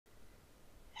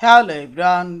Hello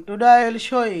everyone, today I will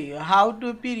show you how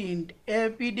to print a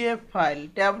PDF file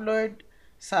tabloid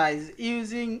size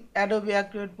using Adobe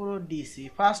Acrobat Pro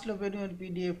DC. First open your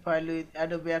PDF file with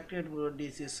Adobe Acrobat Pro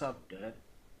DC software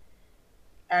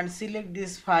and select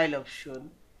this file option.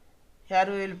 Here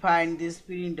we will find this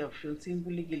print option.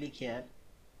 Simply click here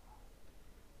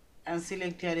and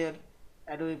select here your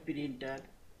Adobe printer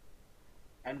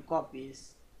and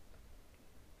copies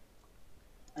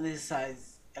and this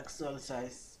size, actual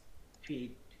size,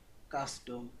 fit,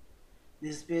 custom,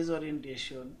 this page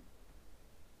orientation.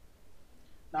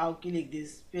 Now click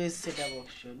this page setup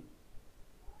option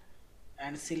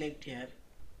and select here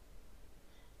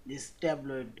this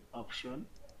tabloid option.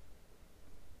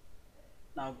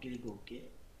 Now click OK.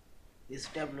 This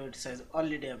tabloid size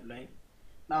already applied.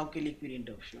 Now click print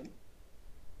option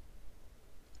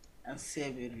and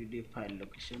save your video file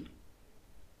location.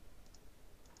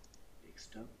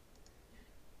 Desktop.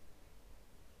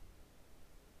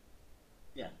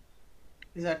 Yeah,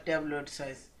 these are tabloid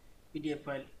size PDF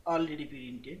file already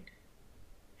printed.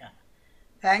 Yeah.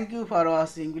 Thank you for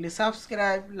watching. Please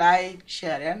subscribe, like,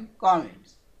 share and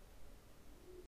comments.